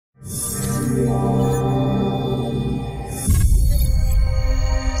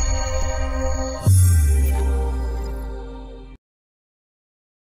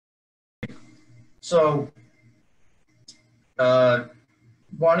So,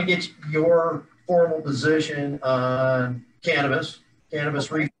 want to get your formal position on cannabis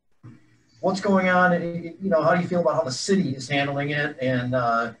reform. What's going on? How do you feel about how the city is handling it, and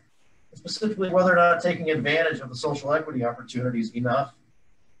specifically whether or not taking advantage of the social equity opportunities enough,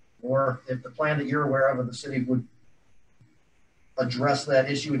 or if the plan that you're aware of in the city would address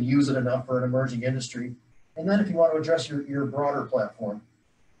that issue and use it enough for an emerging industry. And then if you want to address your broader platform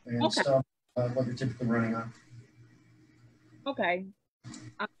and stuff, what you're typically running on. Okay.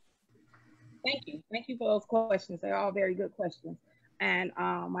 Thank you for those questions. They're all very good questions. And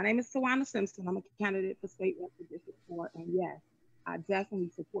my name is Tawanna Simpson. I'm a candidate for state rep for District 4. And yes, I definitely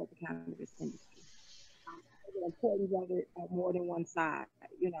support the cannabis industry. The importance of it on more than one side,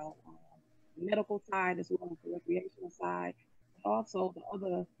 the medical side as well as the recreational side, but also the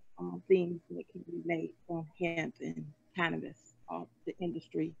other things that can be made from hemp and cannabis, the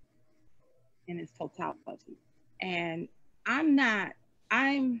industry in its totality. And I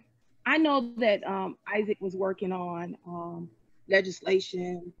know that Isaac was working on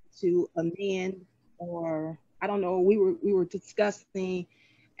legislation to amend, or I don't know, we were discussing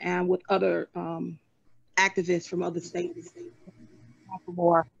and with other activists from other states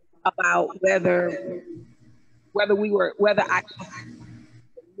more about whether I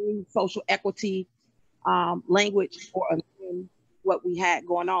use social equity language or what we had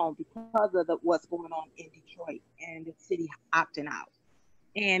going on because of what's going on in Detroit and the city opting out,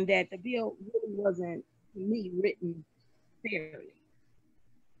 and that the bill really wasn't, to me, written fairly.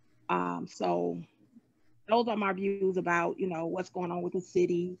 So those are my views about what's going on with the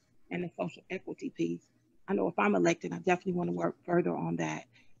city and the social equity piece. I know if I'm elected, I definitely want to work further on that,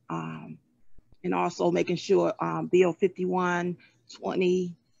 and also making sure Bill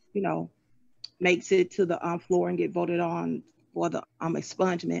 5120, makes it to the floor and get voted on for the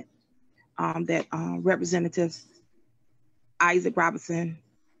expungement that Representative Isaac Robinson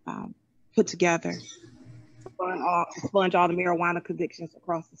put together to expunge all the marijuana convictions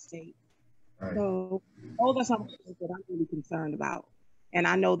across the state. Right. So those are some things that I'm really concerned about. And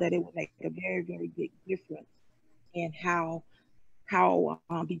I know that it would make a very, very big difference in how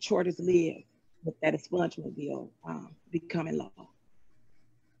Detroiters live with that expungement bill becoming law.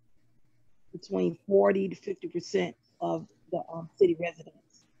 Between 40 to 50% of the city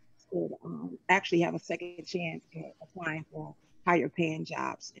residents could actually have a second chance at applying for higher paying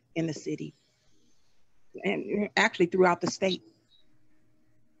jobs in the city and actually throughout the state.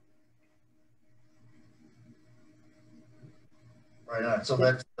 Right on. So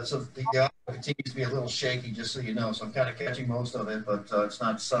the audio continues to be a little shaky, just so you know. So I'm kind of catching most of it, but it's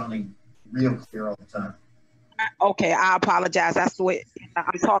not sounding real clear all the time. Okay, I apologize. That's the way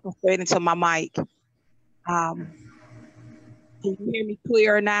I'm talking straight into my mic. Can you hear me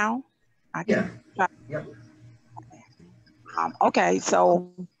clearer now? Yeah. Yep. Okay,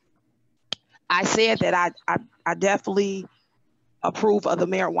 so I said that I definitely approve of the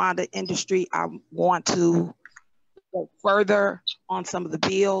marijuana industry. I want to go further on some of the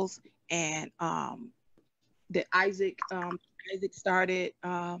bills, and that Isaac started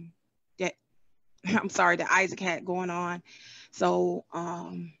that Isaac had going on. So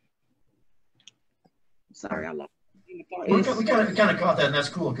sorry, I lost. We kind of caught that, and that's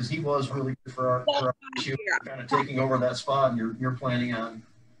cool because he was really good for our issue, kind of taking over that spot, and you're planning on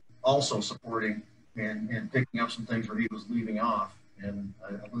also supporting and picking up some things where he was leaving off, and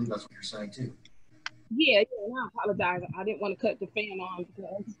I believe that's what you're saying too. Yeah, and I apologize. I didn't want to cut the fan on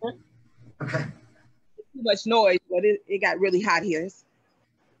because okay. Too much noise, but it got really hot here.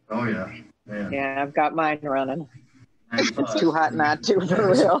 Oh yeah, man. Yeah, I've got mine running. It's too hot not to,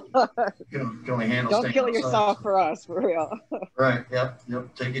 for real. Can only handle. Don't kill yourself for us, for real. Right.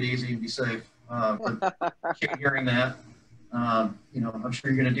 Yep. Take it easy and be safe. But keep hearing that. I'm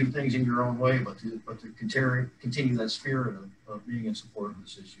sure you're going to do things in your own way, but to continue that spirit of being in support of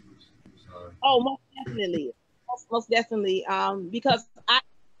this issue is most definitely, most definitely. Because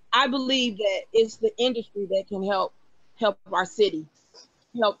I believe that it's the industry that can help our city.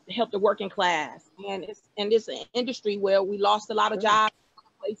 Help the working class, and it's an industry where we lost a lot of jobs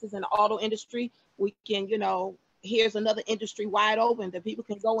places in the auto industry. We can, here's another industry wide open that people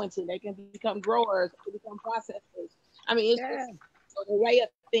can go into. They can become growers, they can become processors. I mean, it's an array of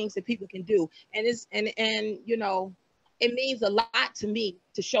things that people can do, and it means a lot to me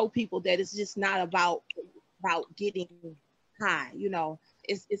to show people that it's just not about getting high.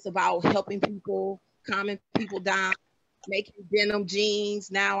 It's about helping people, calming people down. making denim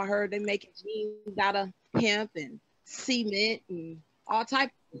jeans. Now I heard they're making jeans out of hemp and cement and all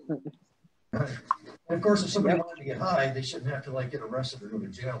types. And of course, if somebody wanted to get high, they shouldn't have to like get arrested or go to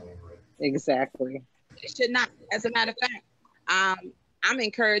jail over it. Exactly. It should not. As a matter of fact, I'm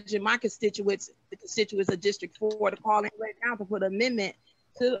encouraging my constituents, the constituents of District 4, to call in right now to put an amendment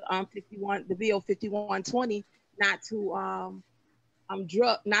to the bill 5120, not to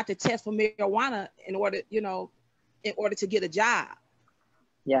not to test for marijuana in order to get a job.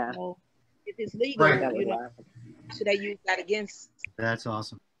 Yeah. So if it's legal, right. Should they use that against? That's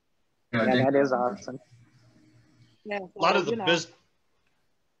awesome. Yeah, that is awesome. Yeah, so, a lot of the business.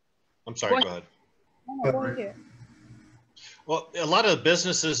 I'm sorry, go ahead. No, go ahead. Well, a lot of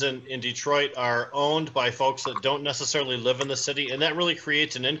businesses in Detroit are owned by folks that don't necessarily live in the city, and that really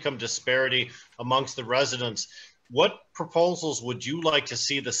creates an income disparity amongst the residents. What proposals would you like to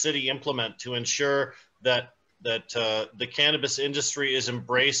see the city implement to ensure that the cannabis industry is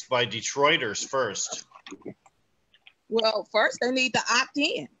embraced by Detroiters first? Well, first they need to opt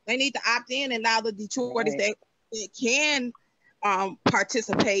in. They need to opt in and allow the Detroiters that can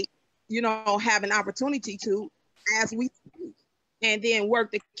participate, have an opportunity to, as we speak, and then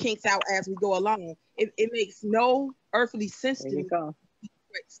work the kinks out as we go along. It makes no earthly sense to me.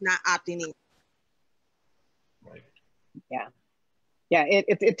 It's not opting in. Right. Yeah. Yeah,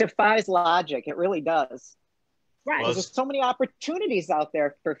 it defies logic. It really does. Right. There's so many opportunities out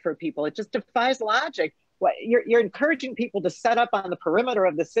there for people. It just defies logic. What you're encouraging people to set up on the perimeter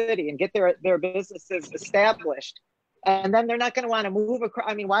of the city and get their businesses established, and then they're not going to want to move across.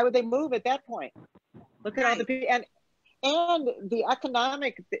 I mean, why would they move at that point? Look at all the people and the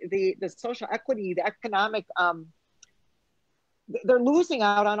economic, the social equity, the economic. They're losing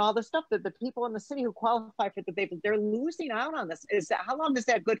out on all the stuff that the people in the city who qualify for they're losing out on this. How long is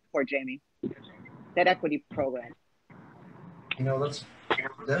that good for, Jamie? That equity program.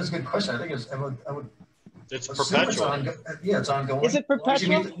 That is a good question. I think I would. It's perpetual. It's ongoing. Is it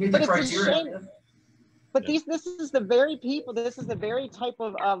perpetual? Meet the criteria. But this is the very people. This is the very type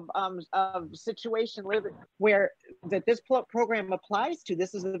of situation where this program applies to.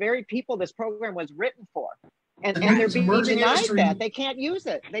 This is the very people this program was written for, and they're being denied that. They can't use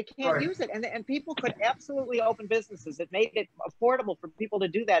it. They can't use it, and people could absolutely open businesses. It made it affordable for people to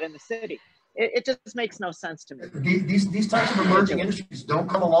do that in the city. It just makes no sense to me. These types of emerging industries don't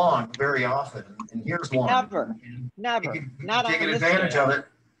come along very often, and here's one. Never. Not taking advantage of it.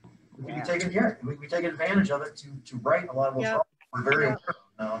 We take advantage of it to right a lot of those problems. We're very aware of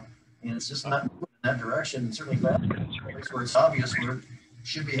now, and it's just not moving in that direction. And certainly that place where it's obvious where it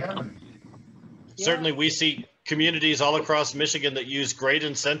should be happening. Certainly, we see communities all across Michigan that use great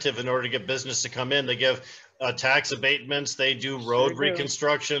incentive in order to get business to come in. They give tax abatements, they do road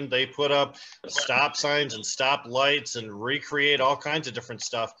reconstruction, they put up stop signs and stop lights and recreate all kinds of different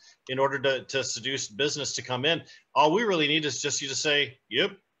stuff in order to seduce business to come in. All we really need is just you to say,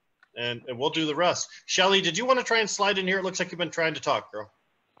 yep, and we'll do the rest. Shelly, did you want to try and slide in here? It looks like you've been trying to talk, girl.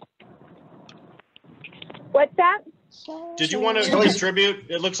 What's that? Did you want to contribute?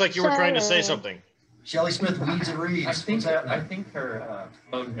 It looks like you were trying to say something. Shelly Smith, Weeds and Reeds. I think her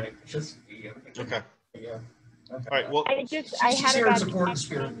phone might just be okay. Yeah. Okay. All right. Well, I had about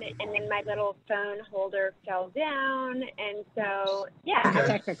and then my little phone holder fell down, and so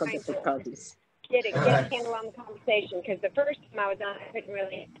technical difficulties. Get a handle on the conversation because the first time I was on, I couldn't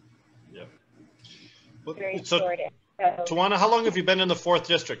really. Yeah. So, Tawanna, how long have you been in the 4th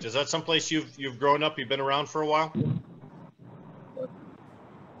District? Is that someplace you've grown up? You've been around for a while?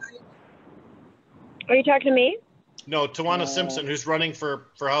 Are you talking to me? No, Tawanna Simpson, who's running for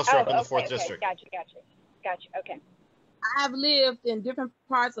House Rep in the 4th District. Gotcha. Okay. I have lived in different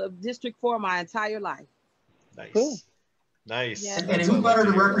parts of District 4 my entire life. Nice. Cool. Nice. Yeah. And who better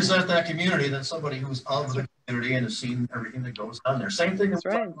to represent that community than somebody who's of the community and has seen everything that goes on there. Same thing with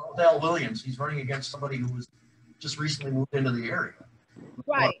Al Williams. He's running against somebody who was just recently moved into the area.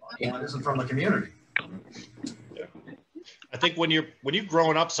 Right. And isn't from the community. Yeah. I think when you've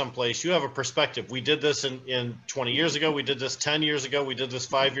grown up someplace, you have a perspective. We did this in 20 years ago. We did this 10 years ago. We did this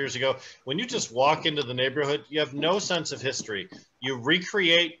 5 years ago. When you just walk into the neighborhood, you have no sense of history. You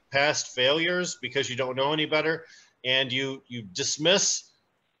recreate past failures because you don't know any better. And you dismiss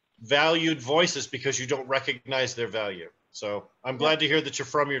valued voices because you don't recognize their value. So I'm glad to hear that you're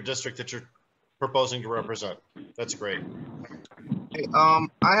from your district that you're proposing to represent. That's great. Hey, I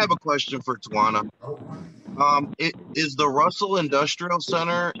have a question for Tawanna. Is the Russell Industrial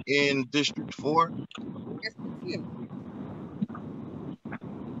Center in District 4?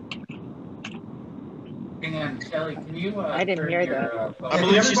 And Shelly, can you? I didn't hear that. I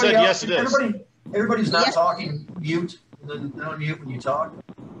believe she said yes, it is. Everybody's not talking mute. and then unmute when you talk.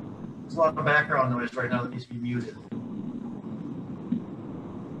 There's a lot of background noise right now that needs to be muted.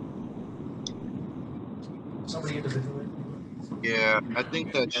 Somebody individually. Yeah, I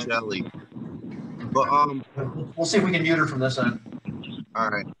think that's Shelly. But we'll see if we can mute her from this end. All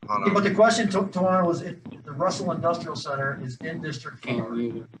right, hold Yeah, on. but the question, Tawanna, was if the Russell Industrial Center is in District 4.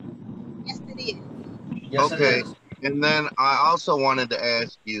 Yes, it is. Yes, Okay, it is. and then I also wanted to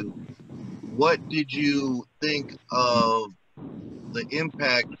ask you, what did you think of the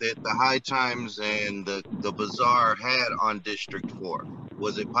impact that the High Times and the Bazaar had on District 4?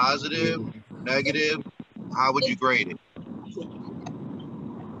 Was it positive, negative? How would you grade it?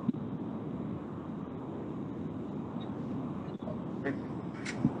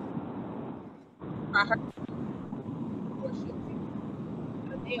 I heard.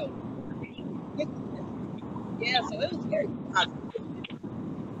 Yeah, so it was very positive.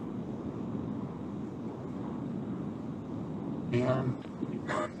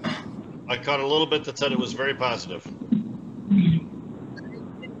 I caught a little bit that said it was very positive.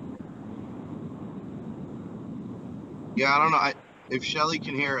 Yeah, I don't know. If Shelly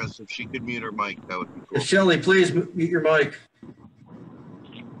can hear us, if she could mute her mic, that would be cool. Shelly, please mute your mic.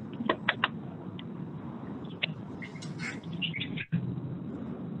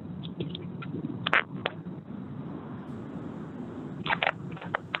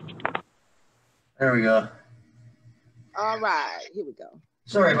 There we go. All right, here we go.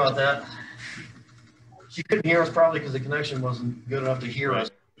 Sorry about that. She couldn't hear us probably because the connection wasn't good enough to hear us.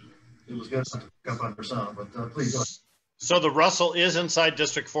 It was good enough to pick up on her sound, but please go ahead. So the Russell is inside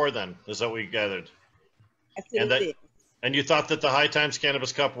District 4 then, is that what we gathered? And you thought that the High Times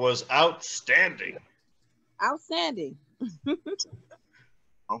Cannabis Cup was outstanding. Outstanding.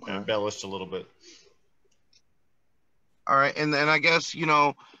 Okay. Embellished a little bit. All right, and then I guess,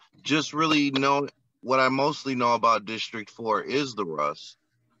 just really know what I mostly know about District 4 is the Russ.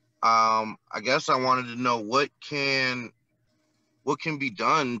 I guess I wanted to know what can be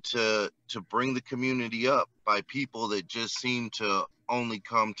done to bring the community up by people that just seem to only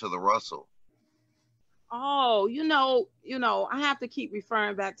come to the Russell. Oh, I have to keep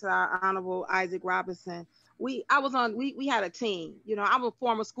referring back to our Honorable Isaac Robinson. We had a team. I'm a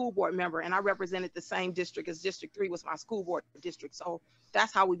former school board member and I represented the same district as District 3 was my school board district. So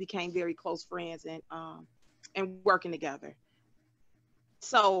that's how we became very close friends and working together.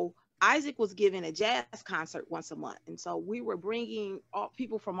 So Isaac was giving a jazz concert once a month. And so we were bringing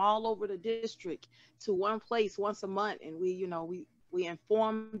people from all over the district to one place once a month. And we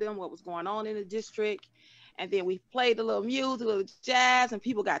informed them what was going on in the district. And then we played a little music, a little jazz, and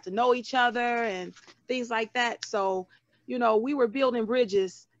people got to know each other and things like that. So, we were building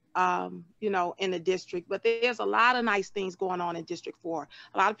bridges, in the district, but there's a lot of nice things going on in District 4.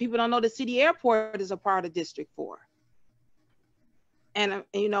 A lot of people don't know the city airport is a part of District 4. And,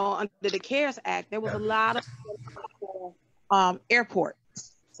 under the CARES Act, there was a lot of airport.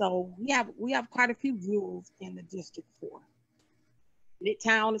 So we have quite a few jewels in the District 4.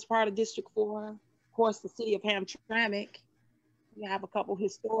 Midtown is part of District 4. Of course, the city of Hamtramck. We have a couple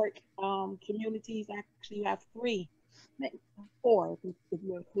historic communities. Actually, you have 3, 4 if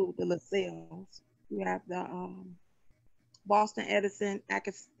you include the LaSalles. You have the Boston, Edison,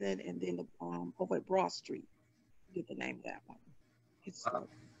 Atkinson, and then the over at Broad Street. Get the name of that one. It's yeah,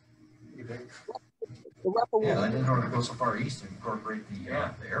 I didn't know it go so far east to incorporate the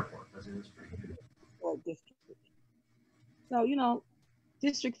airport because it is pretty good. So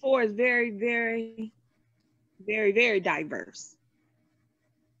District 4 is very, very, very, very diverse.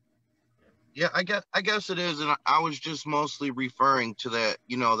 Yeah, I guess it is, and I was just mostly referring to that,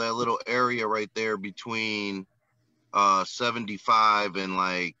 that little area right there between 75 and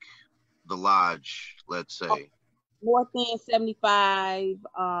like the Lodge, let's say. North End 75,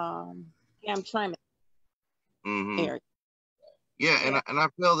 Hamtramck area. Yeah, and I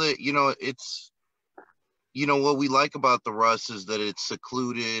feel that it's what we like about the Russ is that it's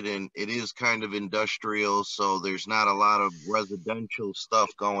secluded and it is kind of industrial, so there's not a lot of residential stuff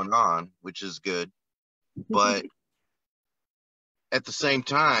going on, which is good. But at the same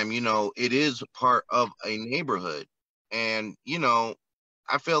time, it is part of a neighborhood. And,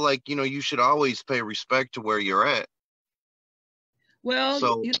 I feel like, you should always pay respect to where you're at. Well,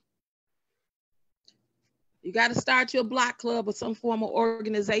 so, you got to start your block club or some form of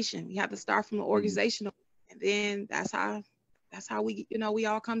organization. You have to start from an organization. And then that's how we, we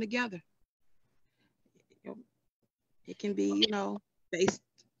all come together. It can be, based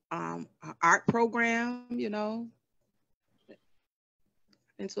an art program,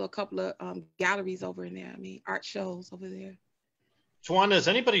 into a couple of galleries over in there. Art shows over there. Tawanna, is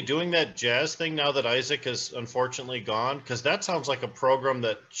anybody doing that jazz thing now that Isaac is unfortunately gone? Because that sounds like a program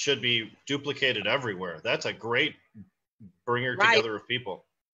that should be duplicated everywhere. That's a great bringer together of people.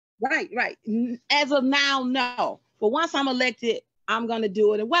 Right. As of now, no. But once I'm elected, I'm going to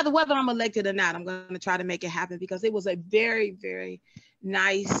do it. And whether I'm elected or not, I'm going to try to make it happen, because it was a very, very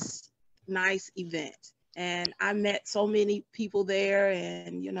nice event. And I met so many people there,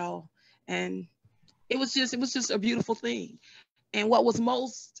 and, you know, and it was just a beautiful thing. And what was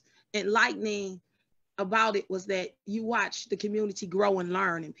most enlightening about it was that you watch the community grow and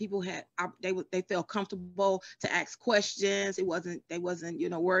learn, and people they felt comfortable to ask questions. They wasn't, you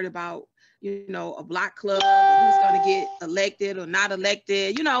know, worried about, you know, a block club, or who's going to get elected or not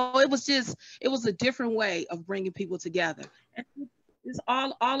elected. You know, it was a different way of bringing people together. And it's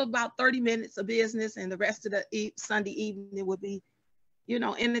all about 30 minutes of business, and the rest of the Sunday evening would be, you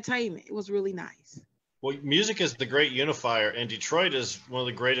know, entertainment. It was really nice. Well, music is the great unifier, and Detroit is one of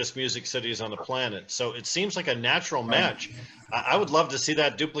the greatest music cities on the planet. So it seems like a natural match. I would love to see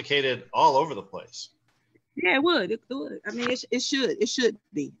that duplicated all over the place. Yeah, it would. It would. I mean, it should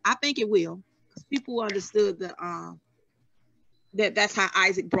be. I think it will, because people understood that's how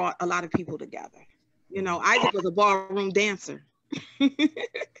Isaac brought a lot of people together. You know, Isaac was a ballroom dancer.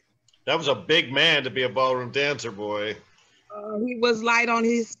 That was a big man to be a ballroom dancer, boy. He was light on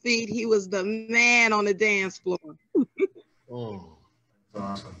his feet. He was the man on the dance floor. Oh,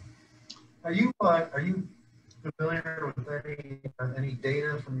 that's awesome. Are you familiar with any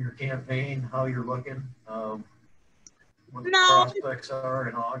data from your campaign? How you're looking? What the prospects are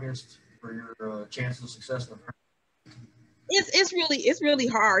in August for your chances of success? It's really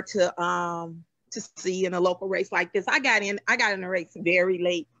hard to see in a local race like this. I got in the race very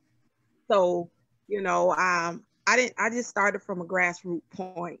late, so you know, I just started from a grassroots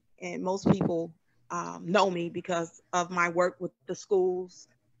point, and most people know me because of my work with the schools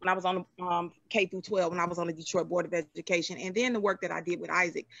when I was on K through 12, when I was on the Detroit Board of Education, and then the work that I did with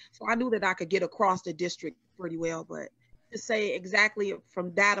Isaac. So I knew that I could get across the district pretty well, but to say exactly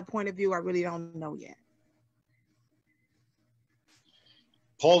from data point of view, I really don't know yet.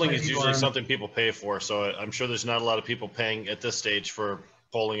 Polling is usually something people pay for, so I'm sure there's not a lot of people paying at this stage for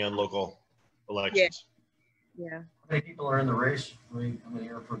polling on local elections. Yeah. How many people are in the race? How many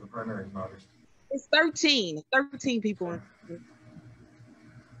are for the primaries in August? It's 13 people.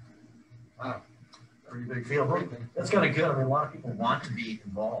 Wow, pretty big field. That's kind of good. I mean, a lot of people want to be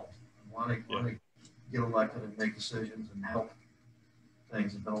involved, want to get elected and make decisions and help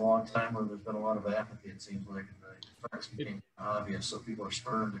things. It's been a long time where there's been a lot of apathy, it seems like, and the effects became obvious, so people are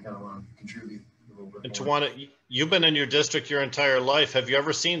spurred to kind of want to contribute a little bit more. And Tawanna, you've been in your district your entire life. Have you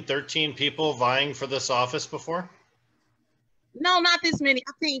ever seen 13 people vying for this office before? No, not this many.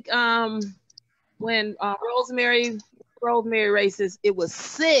 I think when Rosemary races, it was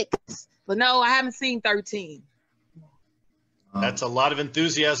 6, but no, I haven't seen 13. That's a lot of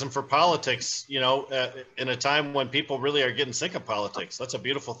enthusiasm for politics, you know, in a time when people really are getting sick of politics. That's a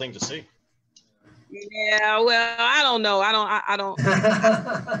beautiful thing to see. Yeah, well, I don't know. I don't.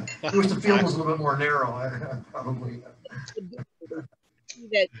 I wish the field was a little bit more narrow. Probably.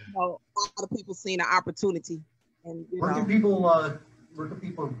 That, you know, a lot of people seeing an opportunity. And where can people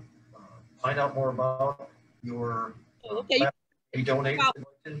find out more about your donate?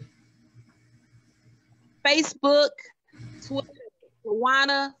 Facebook, Twitter,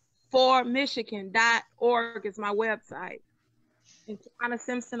 Tawanna4Michigan.org is my website. And Tawanna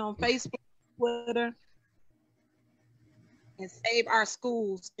Simpson on Facebook, Twitter, and Save Our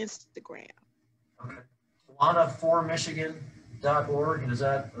Schools Instagram. Okay. Tawanna4Michigan.org, and is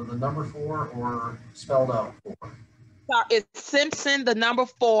that the number 4 or spelled out 4? So it's Simpson, the number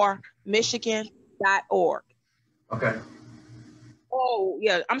 4, Michigan.org. Okay. Oh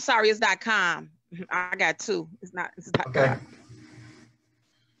yeah, I'm sorry, it's .com. I got 2. It's not. Okay.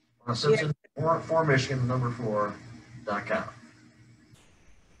 Simpson, 4 Michigan, the number 4.com.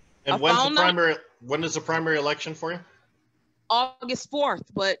 And when is the primary election for you? August 4th,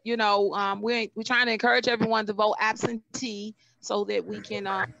 but you know, we're trying to encourage everyone to vote absentee so that we can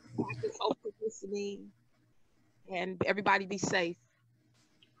practice social distancing and everybody be safe.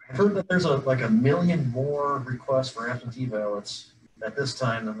 I've heard that there's like a million more requests for absentee ballots at this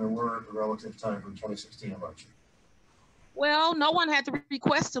time than there were at the relative time for the 2016 election. Well, no one had to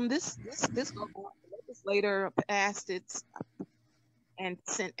request them. This legislator passed it and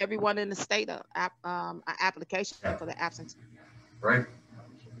sent everyone in the state an application for the absentee. Right.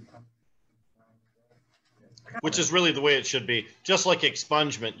 Which is really the way it should be. Just like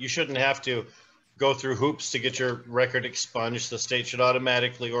expungement, you shouldn't have to go through hoops to get your record expunged. The state should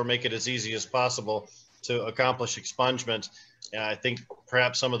automatically, or make it as easy as possible, to accomplish expungement. I think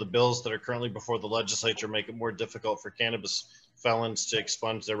perhaps some of the bills that are currently before the legislature make it more difficult for cannabis felons to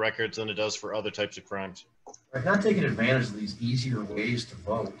expunge their records than it does for other types of crimes. Right, not taking advantage of these easier ways to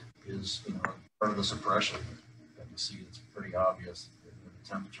vote is, part of the suppression that we see. It's pretty obvious. An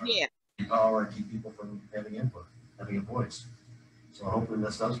attempt to try to empower and keep people from having input, having a voice. So hopefully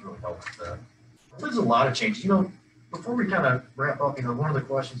this does really help with that. There's a lot of changes. Before we kind of wrap up, one of the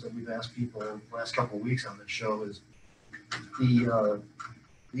questions that we've asked people the last couple of weeks on this show is the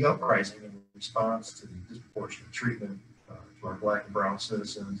uprising in response to the disproportionate treatment to our Black and brown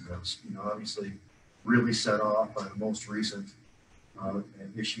citizens. That's, obviously really set off by the most recent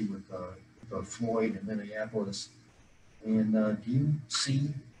issue with Floyd in Minneapolis. And do you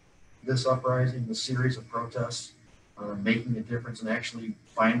see this uprising, the series of protests, making a difference and actually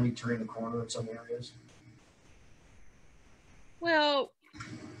finally turning the corner in some areas? Well,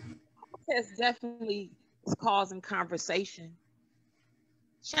 it's definitely causing conversation.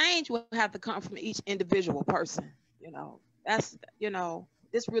 Change will have to come from each individual person. That's,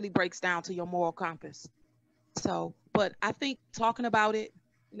 this really breaks down to your moral compass. So, but I think talking about it,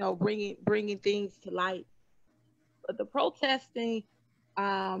 bringing things to light, but the protesting,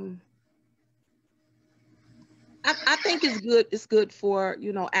 I think it's good. It's good for,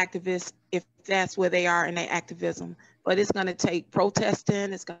 activists if that's where they are in their activism. But it's going to take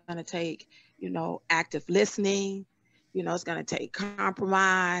protesting. It's going to take, active listening. It's going to take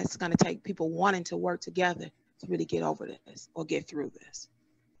compromise. It's going to take people wanting to work together to really get over this or get through this.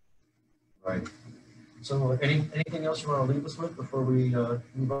 Right. So anything else you want to leave us with before we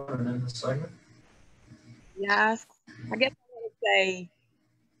move on and end this segment? Yes. I guess I want to say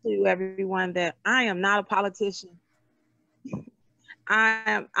to everyone that I am not a politician.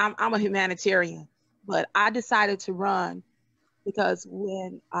 I'm a humanitarian, but I decided to run because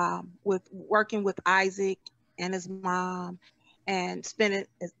when with working with Isaac and his mom and spending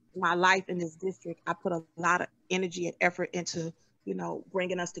my life in this district, I put a lot of energy and effort into,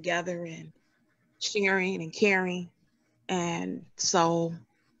 bringing us together and sharing and caring. And so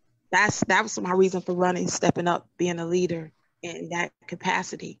that was my reason for running, stepping up, being a leader in that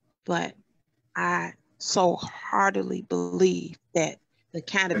capacity. But I so heartily believe that the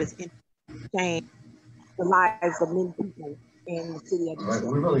cannabis industry changed the lives of many people in the city of Detroit.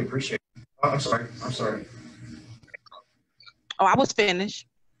 Right, we really appreciate it. Oh, I'm sorry. Oh, I was finished.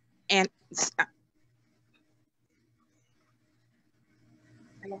 And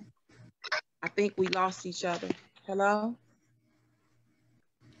hello? I think we lost each other. Hello?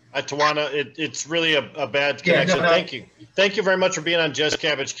 Tawanna, it's really a bad connection. Yeah, no. Thank you. Thank you very much for being on Jazz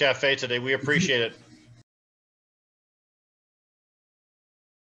Cabbage Cafe today. We appreciate it.